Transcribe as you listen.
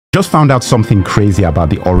Just found out something crazy about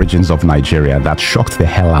the origins of Nigeria that shocked the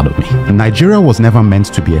hell out of me. Nigeria was never meant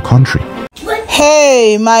to be a country.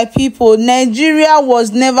 Hey my people, Nigeria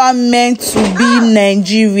was never meant to be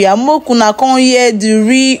Nigeria. Mokuna come hear the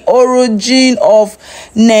real origin of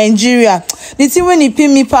Nigeria. The thing when he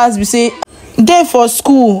pay me pass, we say then for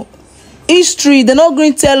school history, they're not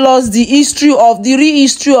going to tell us the history of the real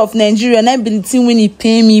history of Nigeria. And I be the thing when he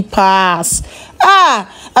pay me pass.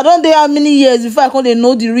 I don't know how many years before I can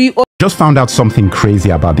know the real. Just found out something crazy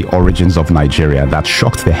about the origins of Nigeria that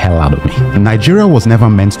shocked the hell out of me. Nigeria was never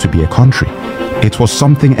meant to be a country. It was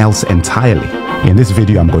something else entirely. In this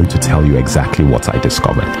video, I'm going to tell you exactly what I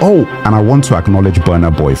discovered. Oh, and I want to acknowledge Burna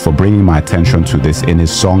Boy for bringing my attention to this in his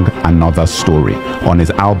song Another Story on his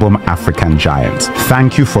album African Giant.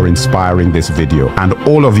 Thank you for inspiring this video, and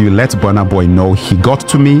all of you let Burna Boy know he got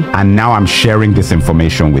to me, and now I'm sharing this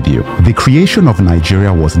information with you. The creation of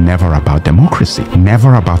Nigeria was never about democracy,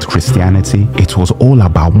 never about Christianity. It was all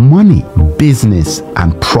about money, business,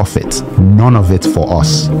 and profit. None of it for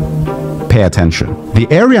us. Pay attention. The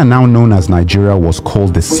area now known as Nigeria was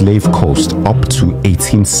called the Slave Coast up to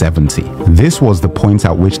 1870. This was the point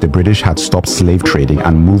at which the British had stopped slave trading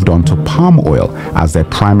and moved on to palm oil as their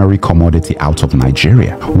primary commodity out of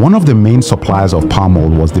Nigeria. One of the main suppliers of palm oil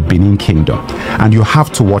was the Benin Kingdom, and you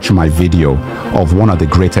have to watch my video of one of the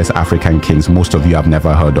greatest African kings most of you have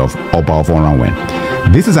never heard of, Oba of Oranwen.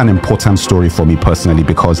 This is an important story for me personally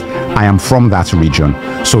because I am from that region,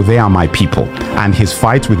 so they are my people, and his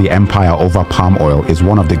fight with the empire over palm oil is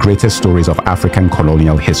one of the greatest stories of African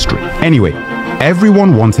colonial history. Anyway,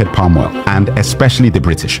 everyone wanted palm oil, and especially the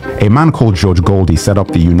British. A man called George Goldie set up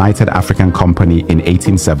the United African Company in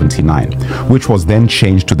 1879, which was then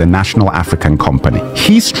changed to the National African Company.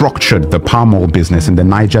 He structured the palm oil business in the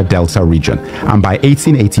Niger Delta region, and by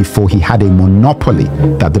 1884 he had a monopoly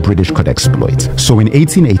that the British could exploit. So in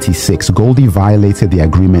 1886, Goldie violated the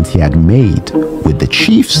agreement he had made with the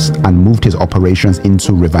chiefs and moved his operations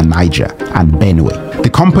into River Niger and Benue. The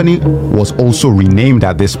company was also renamed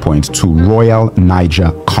at this point to Royal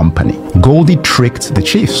Niger Company. Goldie tricked the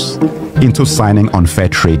chiefs into signing unfair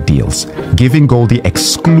trade deals, giving Goldie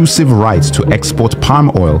exclusive rights to export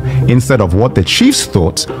palm oil instead of what the chiefs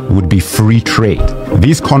thought would be free trade.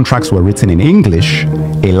 These contracts were written in English,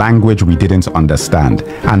 a language we didn't understand,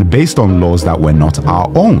 and based on laws that were not our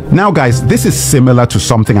own. Now guys, this is similar to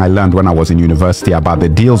something I learned when I was in university about the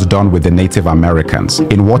deals done with the Native Americans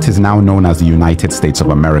in what is now known as the United States of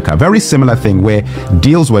America. Very similar thing where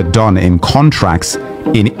deals were done in contracts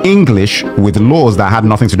in English with laws that had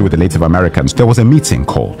nothing to do with the Native Americans. There was a meeting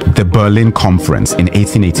called the Berlin Conference in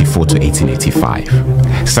 1884 to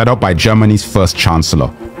 1885, set up by Germany's first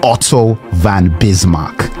chancellor, Otto von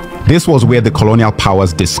Bismarck. This was where the colonial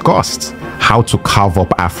powers discussed how to carve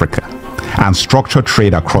up Africa and structure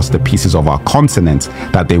trade across the pieces of our continent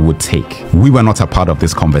that they would take. We were not a part of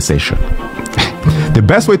this conversation. The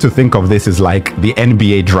best way to think of this is like the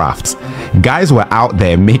NBA drafts. Guys were out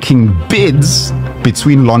there making bids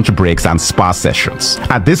between lunch breaks and spa sessions.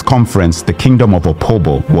 At this conference, the kingdom of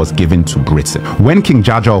Opobo was given to Britain. When King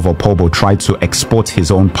Jaja of Opobo tried to export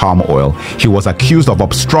his own palm oil, he was accused of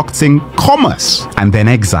obstructing commerce and then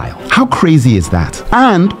exiled. How crazy is that?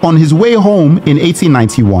 And on his way home in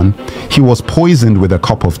 1891, he was poisoned with a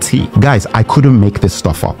cup of tea. Guys, I couldn't make this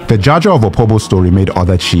stuff up. The Jaja of Opobo story made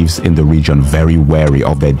other chiefs in the region very wary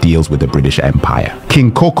of their deals with the British Empire.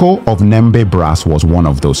 King Koko of Nembe Brass was one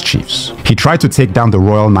of those chiefs. He tried to take down the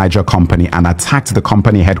Royal Niger Company and attacked the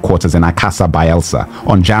company headquarters in Akassa, Bayelsa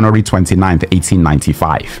on January 29,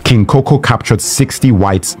 1895. King Koko captured 60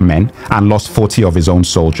 white men and lost 40 of his own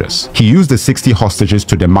soldiers. He used the 60 hostages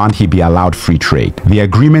to demand he be allowed free trade, the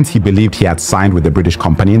agreement he believed he had signed with the British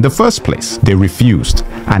company in the first place. They refused,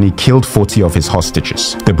 and he killed 40 of his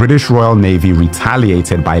hostages. The British Royal Navy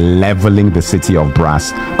retaliated by leveling the city of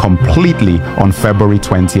Brass completely on February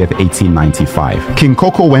 20th, 1895. King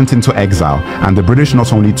Koko went into exile, and the British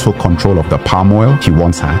not only took control of the palm oil he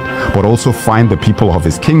once had, but also fined the people of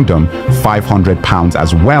his kingdom £500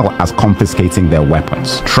 as well as confiscating their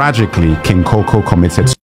weapons. Tragically, King Koko committed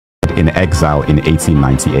suicide in exile in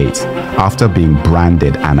 1898 after being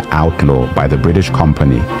branded an outlaw by the British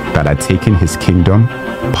company that had taken his kingdom,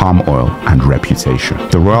 palm oil, and reputation.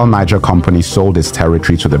 The Royal Niger Company sold its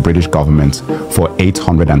territory to the British government for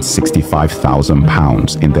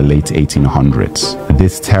 £865,000 in the late 1800s.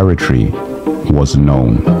 This territory was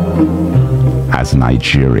known as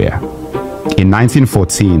Nigeria. In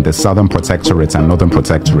 1914, the Southern Protectorate and Northern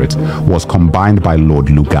Protectorate was combined by Lord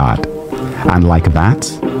Lugard, and like that,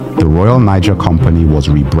 the Royal Niger Company was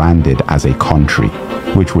rebranded as a country,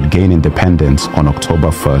 which would gain independence on October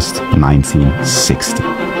 1st, 1960.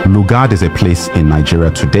 Lugard is a place in Nigeria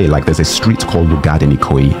today, like there's a street called Lugard in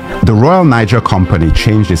Ikoyi. The Royal Niger Company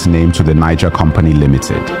changed its name to the Niger Company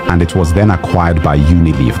Limited, and it was then acquired by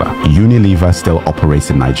Unilever. Unilever still operates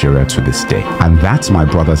in Nigeria to this day. And that, my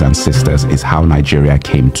brothers and sisters, is how Nigeria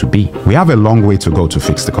came to be. We have a long way to go to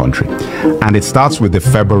fix the country, and it starts with the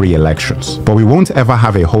February elections. But we won't ever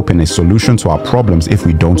have a hope in a solution to our problems if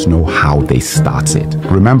we don't know how they started.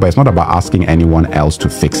 Remember, it's not about asking anyone else to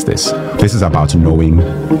fix this. This is about knowing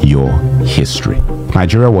your history.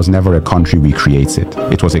 Nigeria was never a country we created.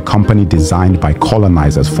 It was a company designed by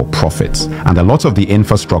colonizers for profits. And a lot of the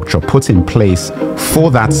infrastructure put in place for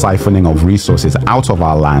that siphoning of resources out of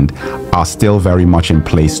our land are still very much in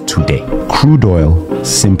place today. Crude oil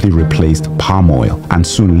simply replaced palm oil, and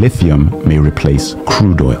soon lithium may replace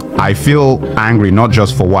crude oil. I feel angry not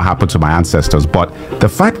just for what happened to my ancestors, but the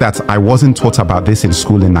fact that I wasn't taught about this in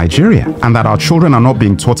school in Nigeria, and that our children are not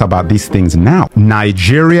being taught about these things now.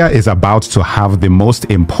 Nigeria is about to have the most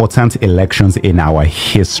important elections in our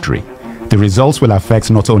history. The results will affect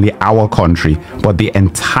not only our country, but the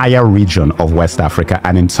entire region of West Africa,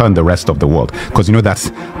 and in turn the rest of the world, because you know that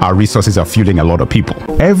our resources are fueling a lot of people.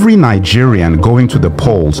 Every Nigerian going to the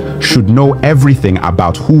polls should know everything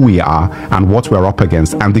about who we are and what we're up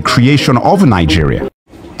against and the creation of Nigeria.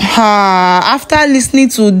 After listening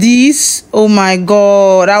to this, oh my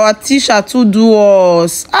God, our teacher to do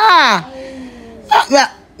us.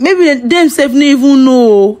 Maybe them themselves don't even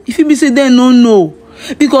know. If you be say they don't know.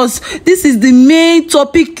 Because this is the main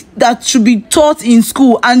topic that should be taught in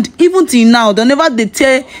school, and even till now they never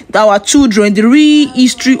tell our children the real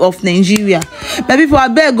history of Nigeria. But people, I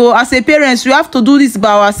beg, as a parents, we have to do this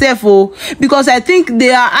by ourselves, because I think they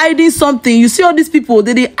are hiding something. You see all these people,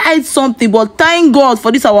 they hide something, but thank God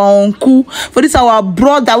for this our uncle, for this our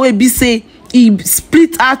brother wey be say he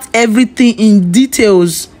split out everything in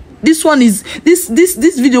details. This one is this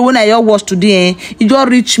video when I watch today, it just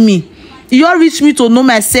reach me. You all reach me to know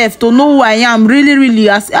myself, to know who I am, really,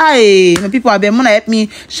 as my people have been help me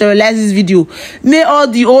realize this video. May all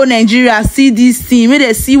the old Nigeria see this thing, may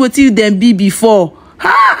they see what them be before.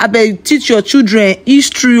 I beg, teach your children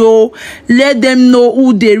history, let them know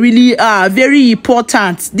who they really are. Very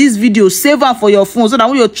important. This video, save her for your phone so that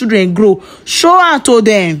when your children grow, show her to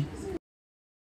them.